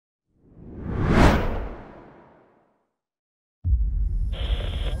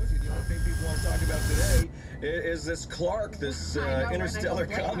is this Clark, this interstellar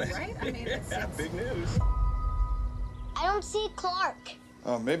comet. Right? I mean, it's Big news. I don't see Clark.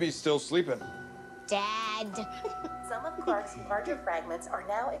 Oh, maybe he's still sleeping. Dad. Some of Clark's larger fragments are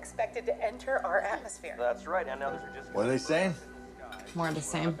now expected to enter our atmosphere. That's right, and now those are just... What are they saying? more of the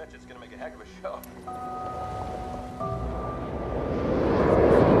same. I bet you it's gonna make a heck of a show.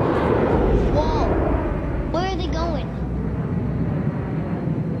 Whoa! Where are they going?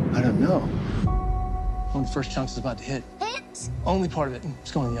 I don't know. One of the first chunks is about to hit. Hit? Only part of it.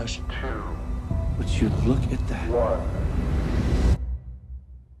 It's going in the ocean. Would you look at that?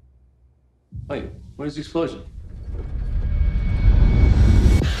 Wait, where's the explosion?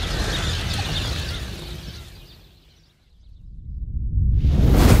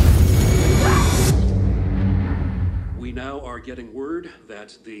 We now are getting word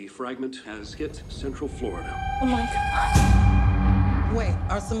that the fragment has hit Central Florida. Oh my God. Wait,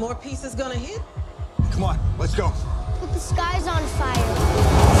 are some more pieces gonna hit? Come on, let's go. But the sky's on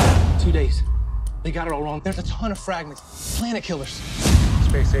fire. 2 days. They got it all wrong. There's a ton of fragments. Planet killers.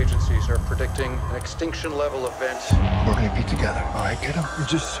 Space agencies are predicting an extinction level event. We're gonna be together, all right, kiddo? We're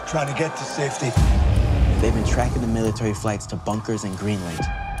just trying to get to safety. They've been tracking the military flights to bunkers in Greenland.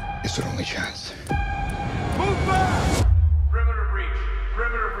 It's our only chance. Move back! Perimeter breach.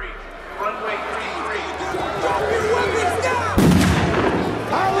 Perimeter breach. Runway 33. Drop your weapons now!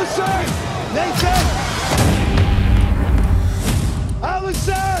 Allison! Nathan!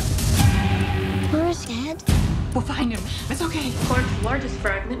 Allison! Where's Dad? We'll find him. It's okay. Clark's largest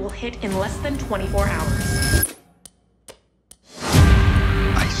fragment will hit in less than 24 hours.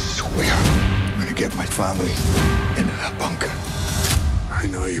 I swear, I'm gonna get my family into that bunker. I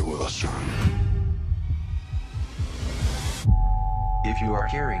know you will, son. If you are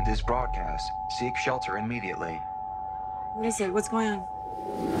hearing this broadcast, seek shelter immediately. What is it? What's going on?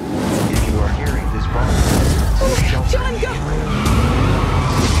 If you are hearing this broadcast, seek shelter John, go! immediately.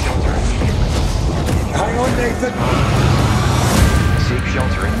 Seek shelter immediately. Hang on, Nathan! Seek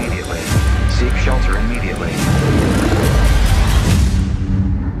shelter immediately.